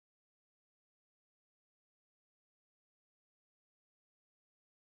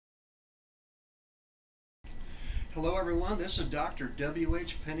Hello everyone, this is Dr.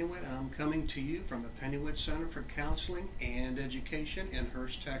 W.H. Penewit and I'm coming to you from the Penewit Center for Counseling and Education in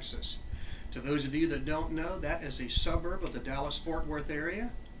Hurst, Texas. To those of you that don't know, that is a suburb of the Dallas-Fort Worth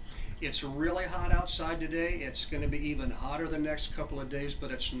area. It's really hot outside today. It's going to be even hotter the next couple of days,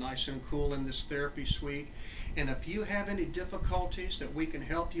 but it's nice and cool in this therapy suite. And if you have any difficulties that we can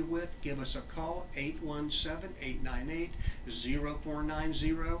help you with, give us a call,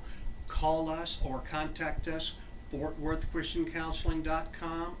 817-898-0490. Call us or contact us,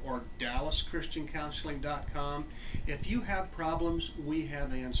 FortWorthChristianCounseling.com or DallasChristianCounseling.com. If you have problems, we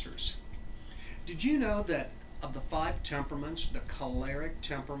have answers. Did you know that of the 5 temperaments, the choleric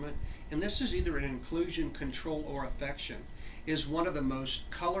temperament, and this is either an inclusion, control, or affection, is one of the most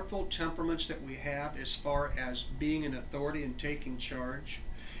colorful temperaments that we have as far as being an authority and taking charge?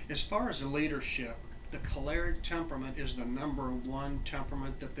 As far as leadership, the choleric temperament is the #1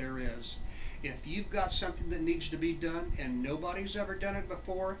 temperament that there is. If you've got something that needs to be done and nobody's ever done it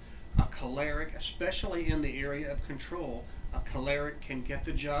before, a choleric, especially in the area of control, a choleric can get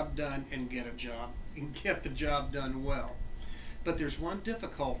the job done and get the job done well. But there's one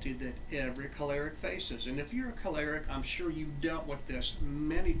difficulty that every choleric faces, and if you're a choleric, I'm sure you've dealt with this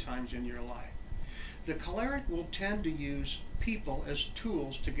many times in your life. The choleric will tend to use people as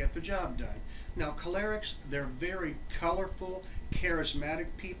tools to get the job done. Now, cholerics, they're very colorful,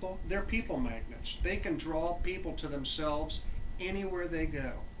 charismatic people. They're people magnets. They can draw people to themselves anywhere they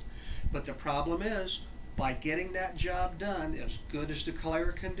go. But the problem is, by getting that job done as good as the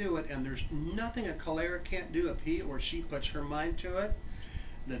choleric can do it, and there's nothing a choleric can't do if he or she puts her mind to it,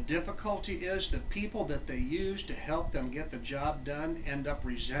 the difficulty is the people that they use to help them get the job done end up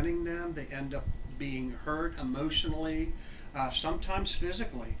resenting them. They end up being hurt emotionally, sometimes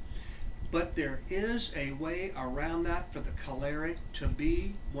physically. But there is a way around that for the choleric to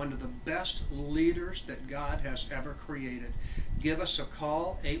be one of the best leaders that God has ever created. Give us a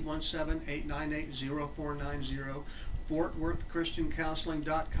call, 817-898-0490,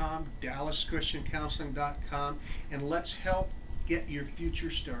 FortWorthChristianCounseling.com, DallasChristianCounseling.com, and let's help get your future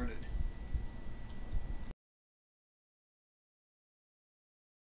started.